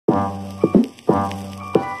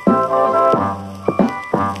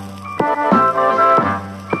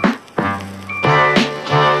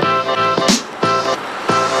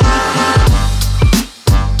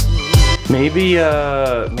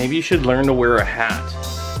Maybe you should learn to wear a hat.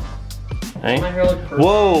 Hey?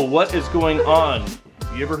 Whoa, what is going on?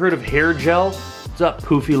 You ever heard of hair gel? What's up,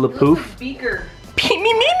 Poofy LaPoof? Beaker.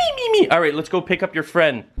 Me. All right, let's go pick up your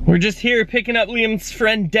friend. We're just here picking up Liam's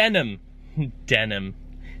friend Denim. Denim.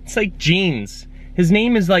 It's like jeans. His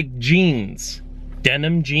name is like Jeans.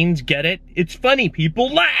 Denim jeans, get it? It's funny,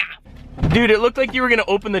 people laugh. Dude, it looked like you were gonna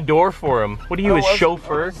open the door for him. What are you, his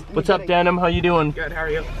chauffeur? What's up, Denim? How you doing? Good, how are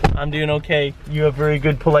you? I'm doing okay. You have very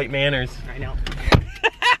good, polite manners. I know.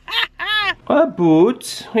 Hi,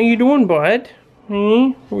 Boots. How you doing, bud?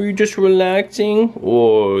 Hmm? Were you just relaxing?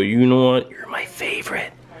 Oh, you know what? You're my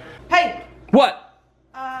favorite. Hey! What?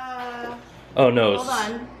 Oh, no. Hold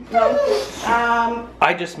on. No.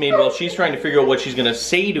 I just made, well, she's trying to figure out what she's gonna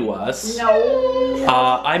say to us. No.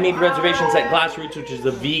 I made reservations at Glassroots, which is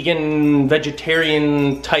a vegan,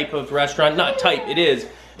 vegetarian type of restaurant. Not type, it is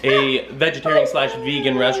a vegetarian slash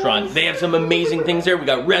vegan restaurant. They have some amazing things there. We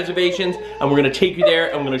got reservations, and we're gonna take you there,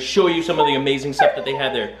 and I'm gonna show you some of the amazing stuff that they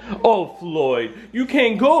have there. Oh, Floyd, you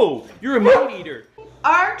can't go. You're a meat eater.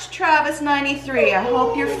 Arch Travis 93, I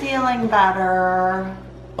hope you're feeling better.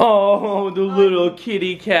 Oh, the little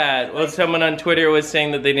kitty cat. Well, someone on Twitter was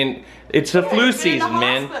saying that they didn't, it's a flu season,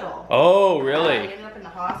 man. Oh, really? I ended up in the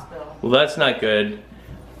hospital. Well, that's not good.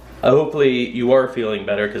 Hopefully you are feeling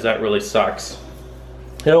better, because that really sucks.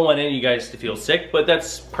 I don't want any of you guys to feel sick, but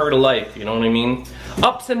that's part of life, you know what I mean?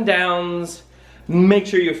 Ups and downs. Make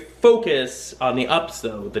sure you focus on the ups,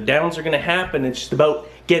 though. The downs are gonna happen. It's just about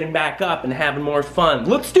getting back up and having more fun.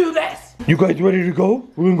 Let's do this! You guys ready to go?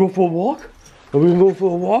 We're gonna go for a walk? Are we gonna go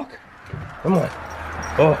for a walk? Come on.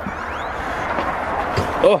 Oh,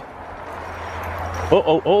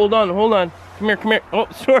 hold on. Come here. Oh,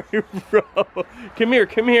 sorry, bro. Come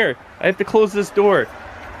here. I have to close this door.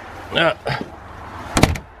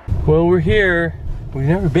 Well, we're here. We've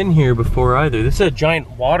never been here before either. This is a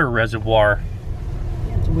giant water reservoir.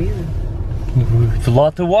 Yeah, it's weird. It's a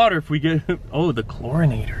lot of water if we get, oh, the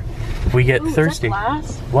chlorinator. If we get thirsty. Is that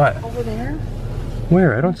glass? What? Over there?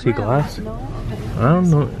 Where? I don't see glass. No. I don't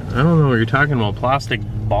know what you're talking about. Plastic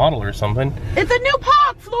bottle or something. It's a new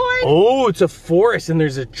pop, Floyd! Oh, it's a forest, and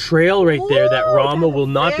there's a trail right there that Rama will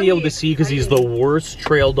not be able to see because he's the worst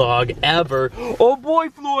trail dog ever. Oh boy,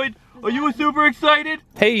 Floyd! Are you super excited?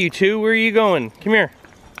 Hey, you two, where are you going? Come here.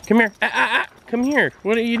 Come here.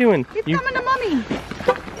 What are you doing? He's coming to mommy.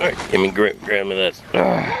 Alright, give me grab me this.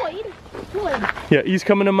 Floyd. Yeah, he's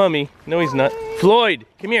coming to mommy. No, he's not. Floyd,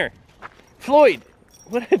 come here. Floyd!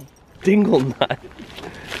 What a dingle nut.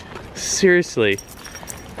 Seriously.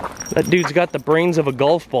 That dude's got the brains of a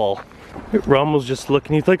golf ball. Romel's just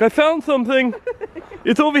looking, he's like, I found something!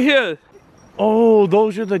 It's over here! Oh,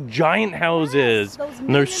 those are the giant houses. Yes,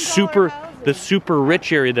 and they're the super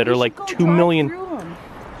rich area that are like 2 million.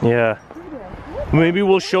 Yeah. Maybe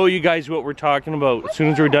we'll show you guys what we're talking about. As soon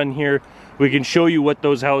as we're done here, we can show you what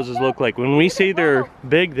those houses look like. When we say they're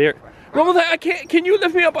big, they're... Romel, I can't, can you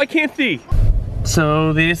lift me up? I can't see.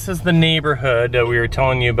 So this is the neighborhood that we were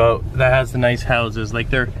telling you about that has the nice houses. Like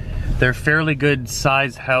they're fairly good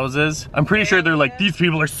sized houses. I'm pretty sure they're like, these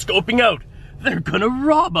people are scoping out. They're gonna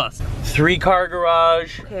rob us. 3-car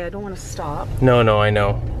garage. Okay, I don't want to stop. No, I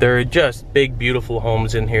know. They're just big, beautiful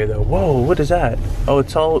homes in here though. Whoa, what is that? Oh,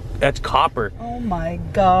 that's copper. Oh my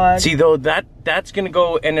God. See though, that's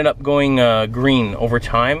gonna ended up going green over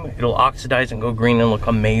time. It'll oxidize and go green and look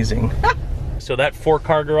amazing. So that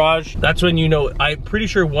 4-car garage, that's when you know, I'm pretty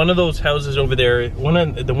sure one of those houses over there,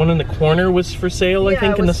 the one in the corner was for sale, I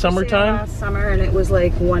think, in the summertime. Last summer, and it was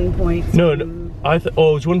like 1 point. No, it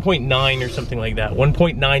was 1.9 or something like that.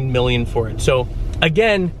 1.9 million for it. So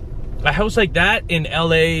again, a house like that in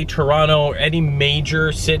LA, Toronto, or any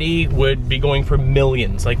major city would be going for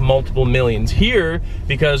millions, like multiple millions. Here,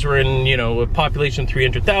 because we're in, you know, a population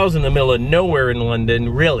 300,000 in the middle of nowhere in London,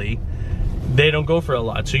 really, they don't go for a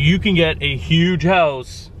lot. So you can get a huge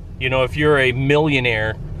house, you know, if you're a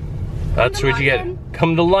millionaire, that's what you get.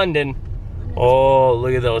 Come to London. Oh,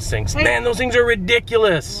 look at those things. Man, those things are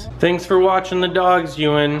ridiculous. Thanks for watching the dogs,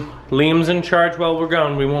 Ewan. Liam's in charge while we're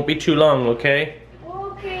gone. We won't be too long, okay?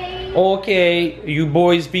 Okay, you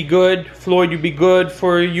boys be good. Floyd, you be good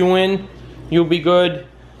for Ewan. You'll be good.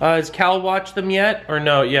 Has Cal watched them yet? Or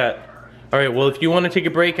no, yet? All right, well, if you want to take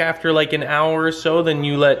a break after like an hour or so, then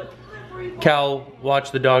you let Cal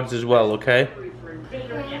watch the dogs as well, okay?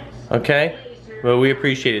 Okay? Well, we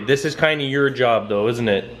appreciate it. This is kind of your job though, isn't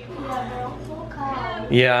it?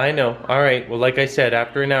 Yeah, I know. All right, well, like I said,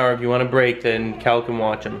 after an hour, if you want a break, then Cal can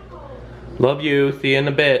watch them. Love you. See you in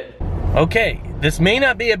a bit. Okay, this may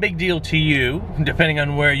not be a big deal to you, depending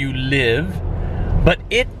on where you live, but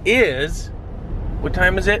it is What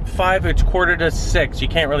time is it? 5, it's 5:45. You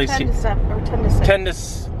can't really see. 10 to 7 or 10 to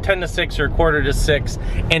 6. 10 to 6 or 5:45,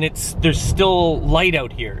 and there's still light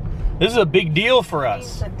out here. This is a big deal for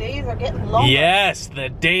us. The days are getting longer. Yes, the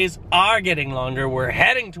days are getting longer. We're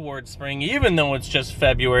heading towards spring, even though it's just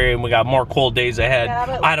February and we got more cold days ahead.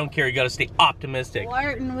 Yeah, I don't care, you gotta stay optimistic.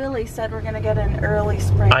 Lart and Willie said we're gonna get an early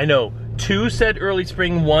spring. I know. 2 said early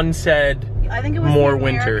spring, 1 said I think it was more the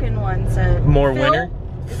winter. American one said. More Phil? winter?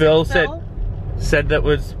 Phil said that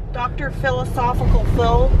was... Dr. Philosophical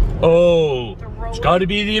Phil. Oh, it's gotta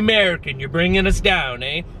be the American. You're bringing us down,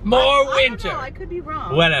 eh? More winter. I don't know, I could be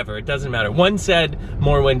wrong. Whatever, it doesn't matter. 1 said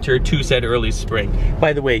more winter, 2 said early spring.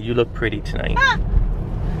 By the way, you look pretty tonight. Ah,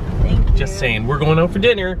 thank you. Just saying, we're going out for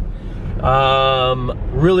dinner.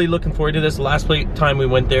 Really looking forward to this. Last time we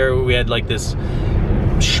went there, we had like this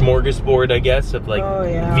smorgasbord, I guess, of like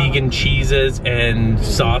vegan cheeses and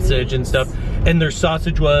sausage and stuff. And their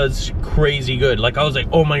sausage was crazy good. Like, I was like,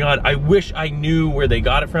 oh my God, I wish I knew where they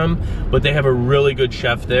got it from, but they have a really good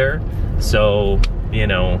chef there. So, you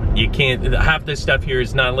know, you can't, half this stuff here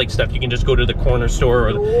is not like stuff you can just go to the corner store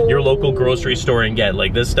or your local grocery store and get.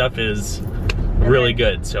 Like, this stuff is really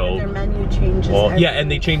good. So, and their menu changes. Well, yeah,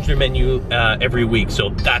 and they change their menu every week, so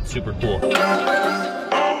that's super cool.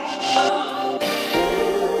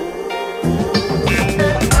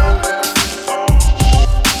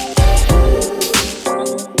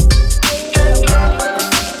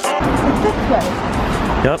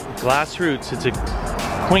 Yep, Glassroots. It's a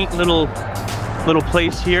quaint little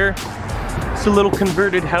place here. It's a little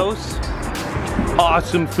converted house.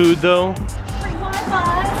 Awesome food though.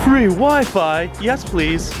 Free Wi-Fi, yes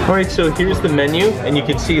please. All right, so here's the menu, and you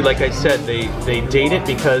can see, like I said, they date it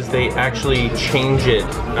because they actually change it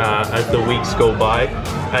as the weeks go by.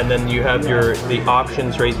 And then you have the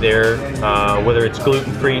options right there, whether it's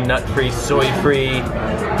gluten-free, nut-free, soy-free,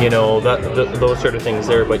 you know, those sort of things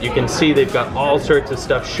there. But you can see they've got all sorts of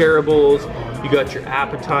stuff, shareables. You got your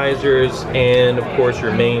appetizers and of course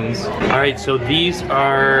your mains. All right, so these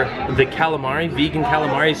are the calamari, vegan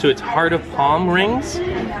calamari. So it's heart of palm rings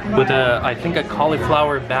with I think a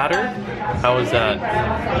cauliflower batter. How was that?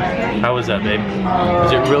 How was that, babe?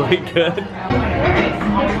 Is it really good?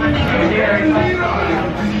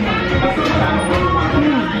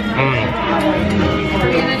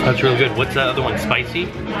 That's real good. What's that other one? Spicy? You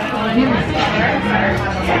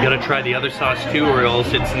gotta try the other sauce too, or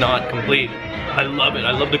else it's not complete. I love it.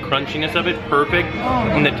 I love the crunchiness of it. Perfect.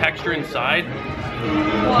 And the texture inside.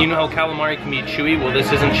 You know how calamari can be chewy? Well,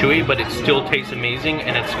 this isn't chewy, but it still tastes amazing,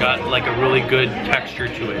 and it's got like a really good texture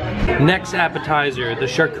to it. Next appetizer, the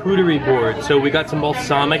charcuterie board. So we got some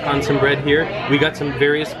balsamic on some bread here. We got some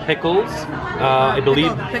various pickles. I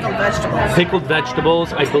believe pickled vegetables. Pickled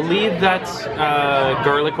vegetables. I believe that's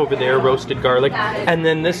garlic over there, roasted garlic. And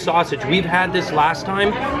then this sausage. We've had this last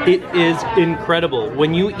time. It is incredible.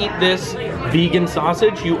 When you eat this vegan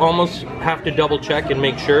sausage, you almost have to double check and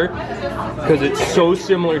make sure, because it's so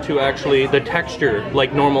similar to actually the texture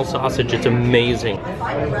like normal sausage. It's amazing.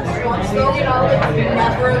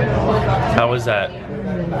 How was that?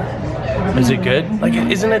 Is it good? Like,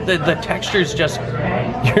 isn't it the texture's just,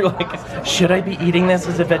 you're like, should I be eating this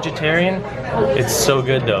as a vegetarian? It's so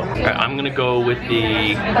good though. All right, I'm gonna go with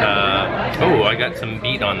the, oh, I got some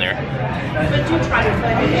beet on there.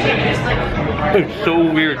 It's so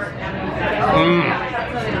weird.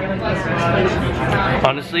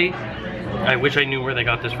 Honestly, I wish I knew where they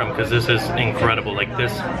got this from, because this is incredible. Like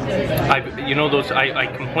this, you know, I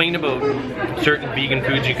complain about certain vegan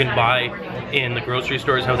foods you can buy in the grocery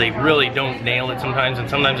stores, how they really don't nail it sometimes, and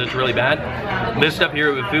sometimes it's really bad. This stuff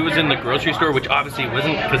here, if it was in the grocery store, which obviously it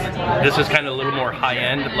wasn't, because this is kind of a little more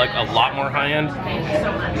high-end, like a lot more high-end,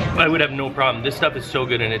 I would have no problem. This stuff is so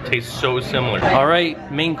good and it tastes so similar. All right,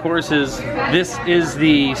 main courses. This is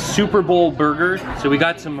the Super Bowl burger. So we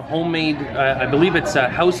got some homemade, I believe it's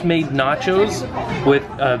house-made nachos with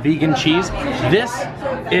vegan cheese. This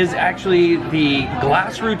is actually the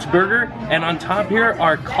Glassroots burger, and on top here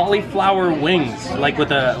are cauliflower wings, like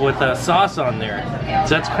with a sauce on there.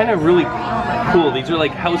 So that's kind of really cool. These are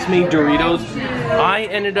like house-made Doritos. I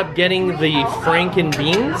ended up getting the Franken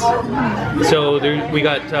beans. So we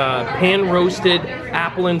got pan-roasted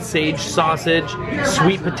apple and sage sausage,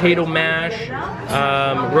 sweet potato mash,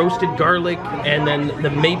 roasted garlic, and then the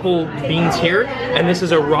maple beans here. And this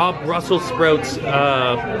is a raw Brussels sprouts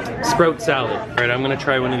sprout salad. All right, I'm gonna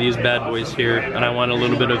try one of these bad boys here, and I want a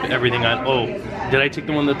little bit of everything on. Oh, did I take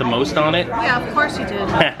the one with the most on it? Yeah, of course you did.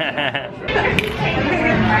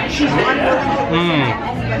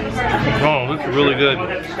 Oh, this is really good.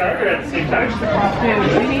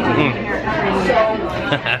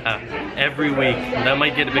 every week. That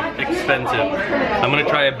might get a bit expensive. I'm gonna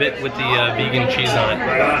try a bit with the vegan cheese on it.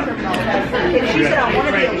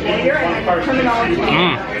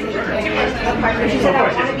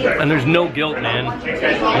 And there's no guilt, man.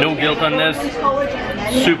 No guilt on this.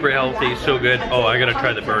 Super healthy, so good. Oh, I gotta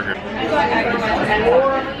try the burger.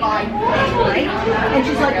 And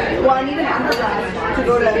she's like, well, I need an undergrad to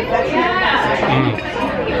go to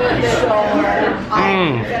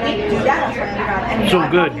So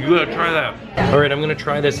good, you gotta try that. All right, I'm gonna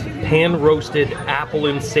try this hand-roasted apple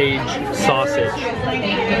and sage sausage.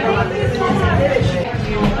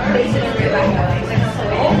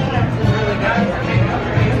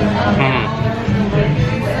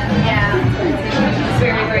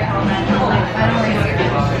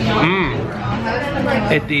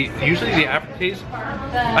 Usually the aftertaste,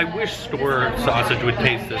 I wish store sausage would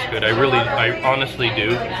taste this good. I honestly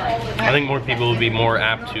do. I think more people would be more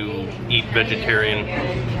apt to eat vegetarian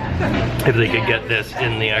if they could get this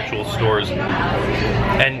in the actual stores.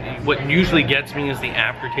 And what usually gets me is the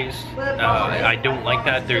aftertaste. I don't like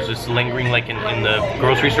that. There's this lingering, like in the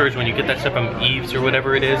grocery stores when you get that stuff from Eve's or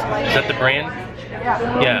whatever it is. Is that the brand?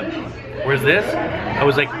 Yeah. Whereas this, I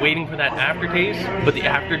was like waiting for that aftertaste, but the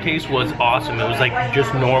aftertaste was awesome. It was like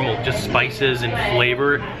just normal, just spices and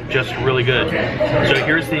flavor, just really good. So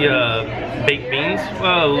here's the baked beans.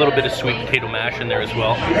 Well, a little bit of sweet potato mash in there as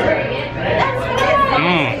well.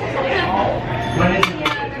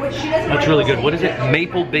 That's really good. What is it?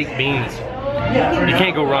 Maple baked beans. You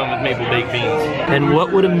can't go wrong with maple baked beans. And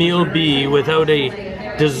what would a meal be without a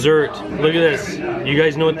dessert? Look at this. You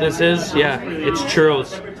guys know what this is? Yeah, it's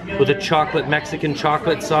churros with a chocolate, Mexican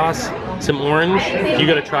chocolate sauce, some orange. You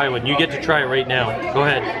gotta try one. You get to try it right now. Go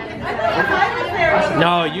ahead.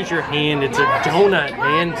 No, use your hand. It's a donut,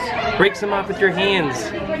 man. Break some off with your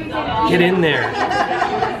hands. Get in there.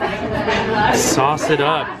 Sauce it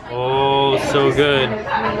up. Oh, so good.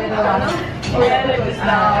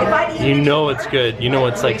 You know it's good. You know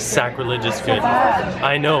it's like sacrilegious good.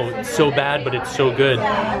 I know, it's so bad, but it's so good.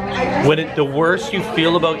 The worse you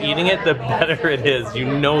feel about eating it, the better it is. You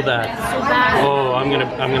know that. Oh, I'm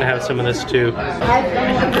gonna have some of this too.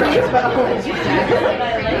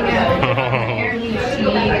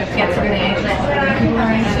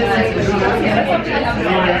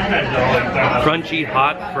 Crunchy,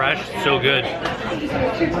 hot, fresh, so good.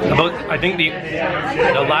 I think the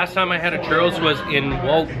last time I had a churros was in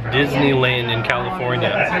Walt Disneyland in California.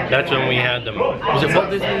 That's when we had them. Was it Walt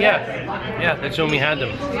Disney? Yeah. Yeah, that's when we had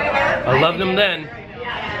them. I loved them then,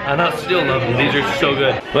 and I still love them. These are so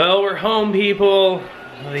good. Well, we're home, people.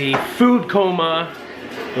 The food coma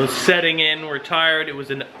was setting in. We're tired. It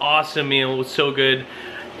was an awesome meal. It was so good.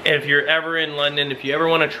 If you're ever in London, if you ever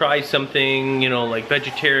want to try something, you know, like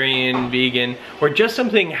vegetarian, vegan, or just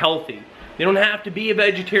something healthy, you don't have to be a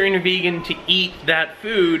vegetarian or vegan to eat that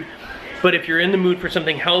food, but if you're in the mood for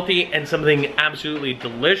something healthy and something absolutely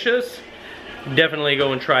delicious, definitely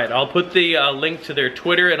go and try it. I'll put the link to their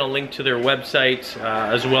Twitter and a link to their website,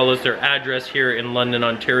 as well as their address here in London,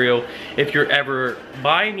 Ontario. If you're ever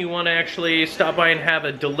by and you want to actually stop by and have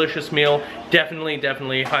a delicious meal,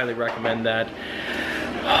 definitely highly recommend that.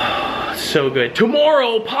 So good.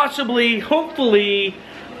 Tomorrow, possibly, hopefully,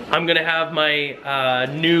 I'm gonna have my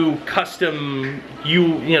new custom,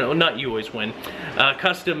 not you always win,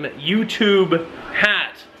 custom YouTube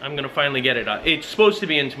hat. I'm gonna finally get it. It's supposed to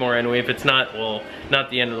be in tomorrow anyway. If it's not, well,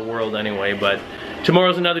 not the end of the world anyway, but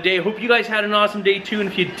tomorrow's another day. Hope you guys had an awesome day too, and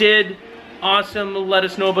if you did, awesome. Let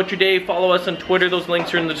us know about your day. Follow us on Twitter. Those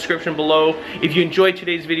links are in the description below. If you enjoyed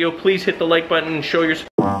today's video, please hit the like button and show your support.